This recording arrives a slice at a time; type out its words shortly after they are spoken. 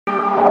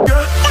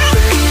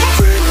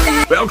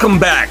Welcome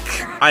back.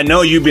 I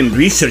know you've been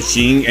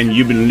researching and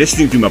you've been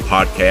listening to my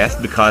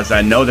podcast because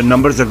I know the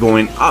numbers are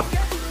going up.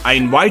 I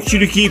invite you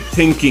to keep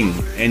thinking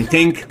and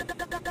think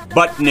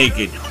butt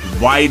naked,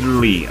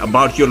 widely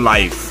about your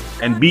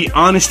life and be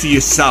honest to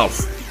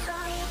yourself,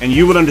 and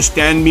you will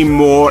understand me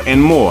more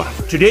and more.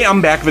 Today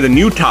I'm back with a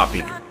new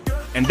topic,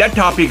 and that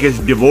topic is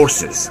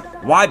divorces.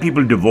 Why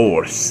people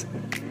divorce.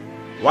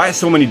 Why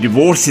so many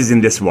divorces in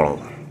this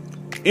world,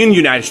 in the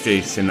United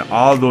States and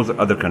all those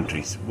other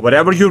countries.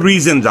 Whatever your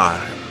reasons are,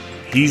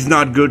 he's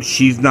not good,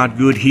 she's not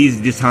good,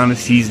 he's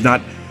dishonest, he's not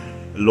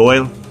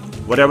loyal.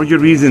 Whatever your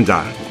reasons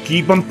are,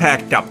 keep them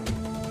packed up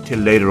till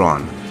later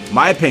on.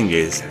 My thing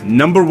is,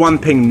 number one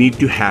thing need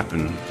to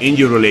happen in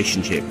your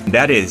relationship.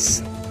 That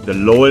is the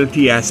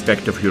loyalty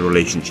aspect of your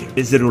relationship.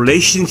 Is the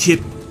relationship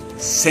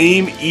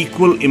same,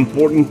 equal,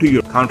 important to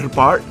your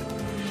counterpart?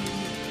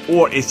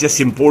 Or it's just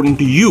important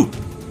to you?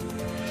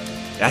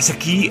 That's a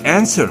key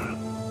answer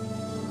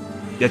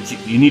that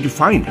you need to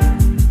find.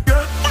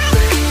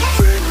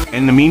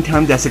 In the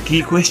meantime, that's a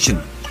key question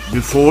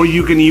before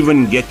you can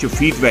even get your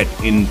feet wet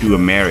into a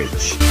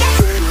marriage.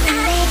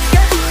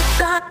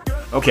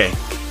 Okay,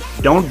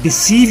 don't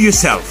deceive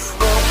yourself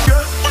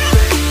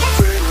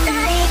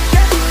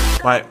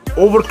by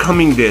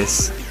overcoming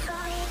this.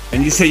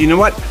 And you say, you know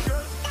what?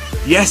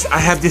 Yes, I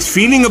have this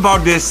feeling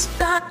about this.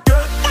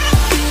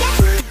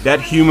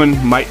 That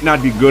human might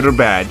not be good or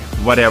bad,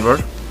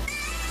 whatever.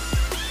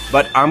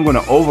 But I'm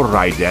gonna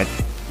override that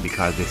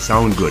because they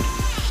sound good.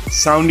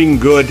 Sounding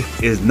good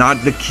is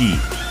not the key.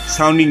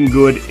 Sounding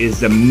good is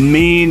the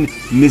main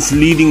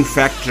misleading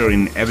factor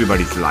in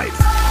everybody's life.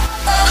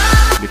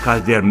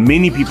 Because there are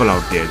many people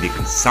out there, they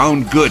can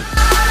sound good,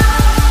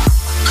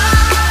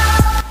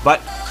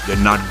 but they're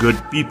not good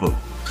people.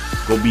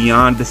 Go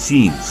beyond the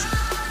scenes.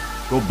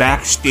 Go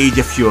backstage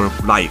of your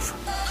life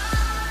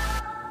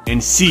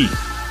and see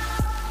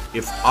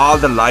if all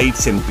the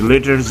lights and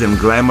glitters and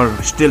glamour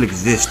still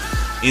exist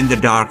in the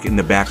dark in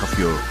the back of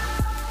your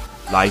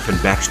life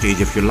and backstage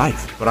of your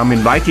life. What I'm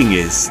inviting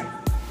is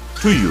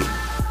to you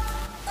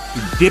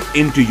to dip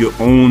into your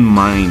own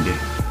mind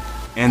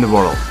and the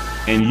world,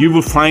 and you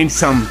will find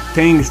some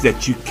things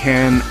that you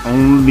can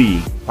only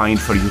find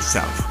for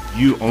yourself.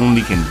 You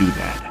only can do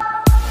that.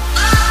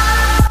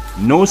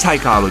 No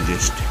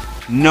psychologist,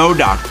 no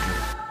doctor,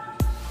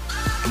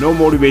 no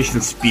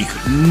motivational speaker,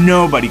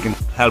 nobody can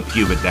help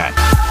you with that.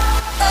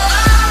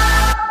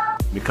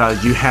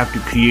 Because you have to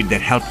create that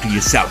help to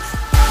yourself.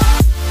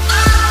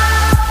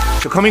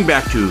 So coming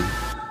back to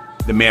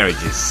the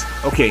marriages.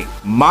 Okay,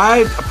 my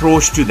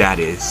approach to that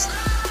is,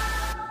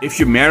 if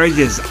your marriage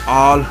is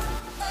all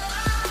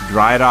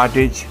dry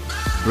rottage,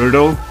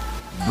 brittle,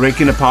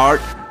 breaking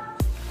apart,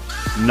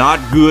 not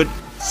good,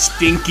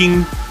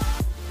 stinking,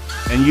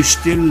 and you're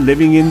still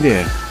living in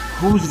there,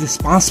 who's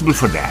responsible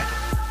for that?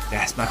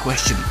 That's my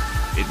question.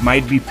 It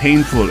might be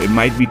painful, it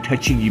might be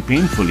touching you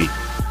painfully,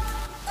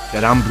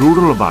 that I'm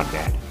brutal about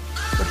that,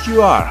 but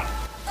you are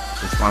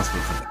responsible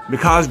for that.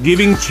 Because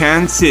giving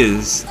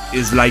chances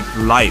is like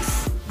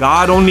life.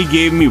 God only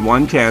gave me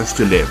one chance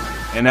to live,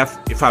 and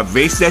if I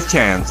waste that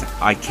chance,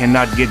 I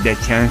cannot get that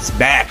chance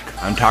back.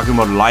 I'm talking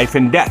about life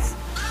and death.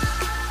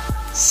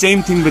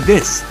 Same thing with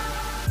this.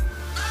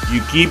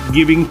 You keep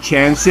giving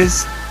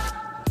chances,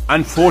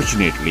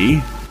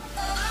 unfortunately,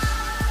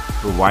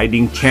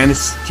 providing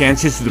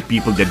chances to the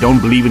people that don't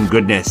believe in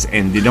goodness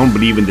and they don't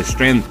believe in the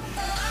strength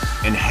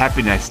and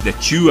happiness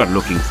that you are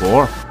looking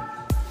for.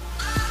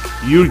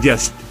 You're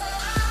just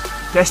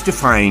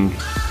testifying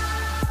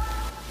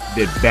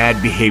their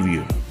bad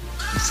behavior.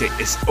 You say,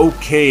 it's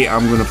okay,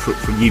 I'm gonna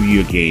forgive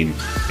you again.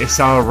 It's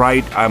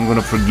alright, I'm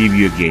gonna forgive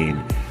you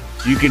again.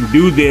 You can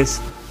do this,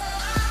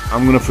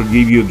 I'm gonna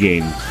forgive you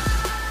again.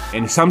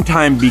 And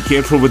sometimes be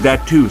careful with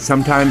that too.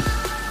 Sometimes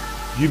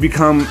you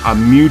become a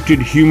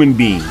muted human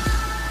being.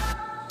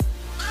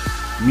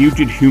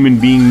 Muted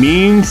human being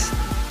means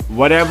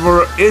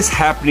whatever is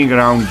happening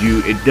around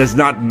you, it does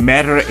not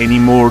matter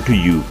anymore to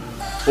you.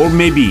 Or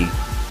maybe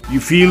you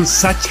feel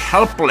such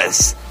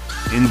helpless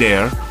in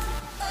there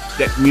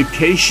that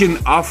mutation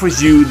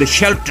offers you the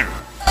shelter.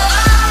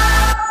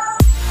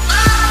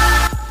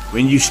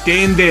 When you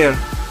stay in there,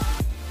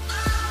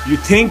 you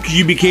think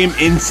you became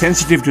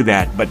insensitive to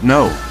that, but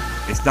no,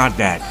 it's not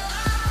that.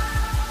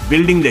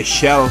 Building the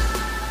shell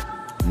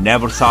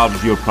never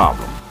solves your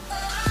problem.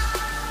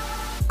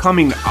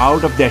 Coming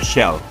out of that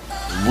shell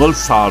will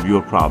solve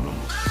your problem.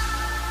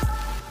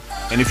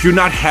 And if you're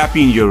not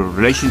happy in your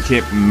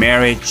relationship,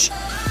 marriage,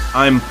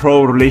 I'm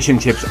pro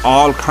relationships,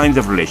 all kinds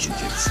of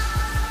relationships.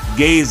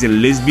 Gays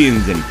and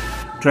lesbians and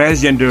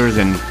transgenders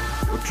and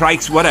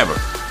trikes, whatever.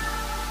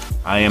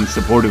 I am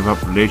supportive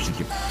of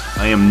relationship.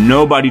 I am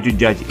nobody to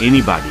judge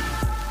anybody.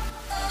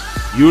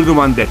 You're the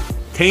one that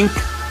think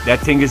that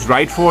thing is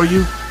right for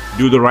you.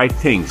 Do the right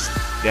things.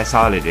 That's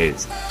all it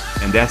is.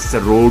 And that's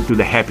the road to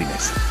the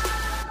happiness.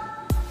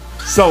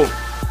 So,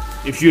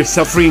 if you're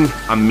suffering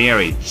a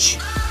marriage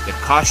that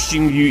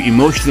costing you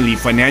emotionally,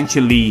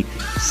 financially,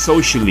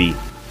 socially,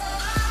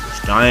 it's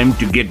time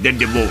to get the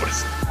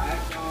divorce.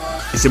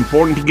 It's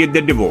important to get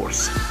the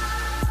divorce.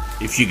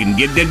 If you can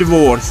get the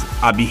divorce,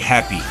 I'll be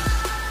happy.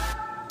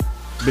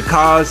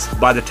 Because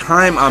by the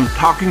time I'm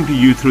talking to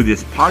you through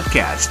this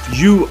podcast,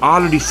 you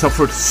already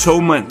suffered so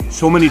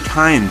many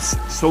times,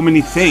 so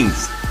many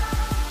things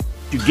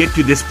to get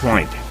to this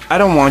point. I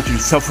don't want you to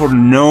suffer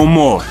no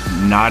more,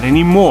 not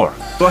anymore.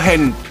 Go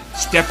ahead and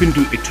step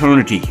into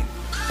eternity.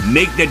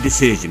 Make that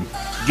decision,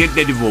 get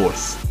the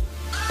divorce,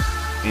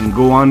 and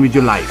go on with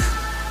your life.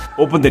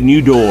 Open the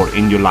new door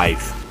in your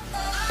life.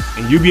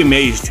 And you'll be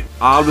amazed.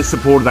 I always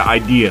support the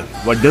idea,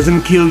 what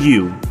doesn't kill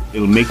you,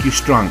 it'll make you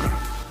stronger.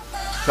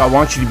 So I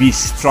want you to be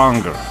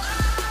stronger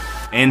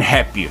and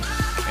happier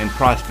and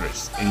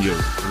prosperous in your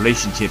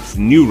relationships,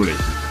 new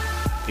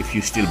relationships, if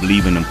you still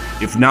believe in them.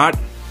 If not,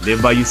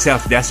 live by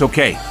yourself. That's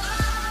okay.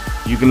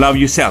 You can love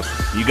yourself.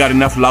 You got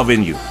enough love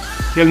in you.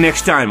 Till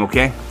next time,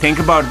 okay? Think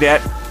about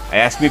that.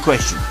 Ask me a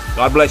question.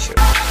 God bless you.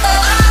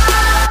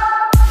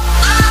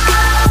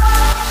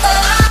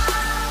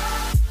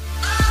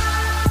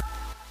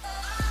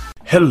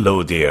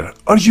 Hello there.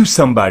 Are you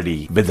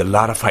somebody with a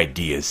lot of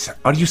ideas?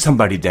 Are you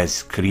somebody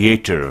that's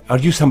creator? Are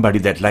you somebody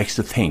that likes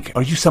to think?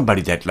 Are you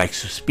somebody that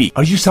likes to speak?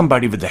 Are you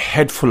somebody with a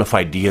head full of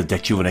ideas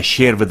that you want to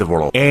share with the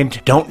world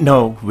and don't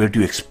know where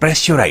to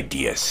express your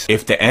ideas?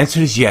 If the answer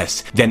is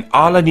yes, then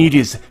all I need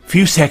is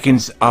few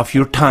seconds of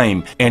your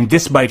time and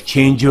this might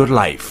change your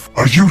life.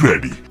 Are you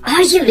ready?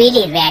 Are you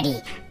really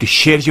ready? To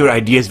share your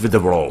ideas with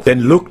the world?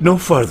 Then look no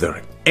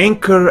further.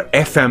 Anchor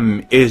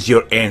FM is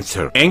your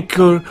answer.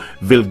 Anchor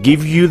will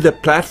give you the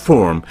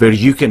platform where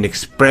you can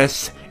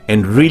express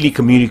and really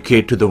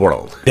communicate to the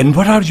world. Then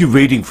what are you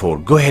waiting for?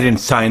 Go ahead and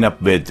sign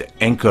up with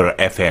Anchor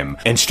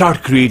FM and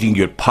start creating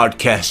your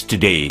podcast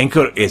today.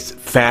 Anchor is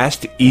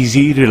fast,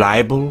 easy,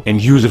 reliable,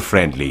 and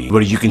user-friendly,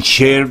 where you can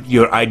share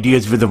your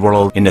ideas with the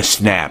world in a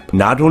snap.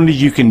 Not only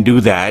you can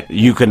do that,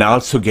 you can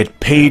also get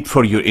paid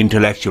for your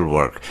intellectual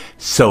work.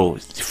 So,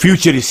 the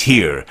future is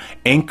here.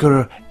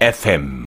 Anchor FM.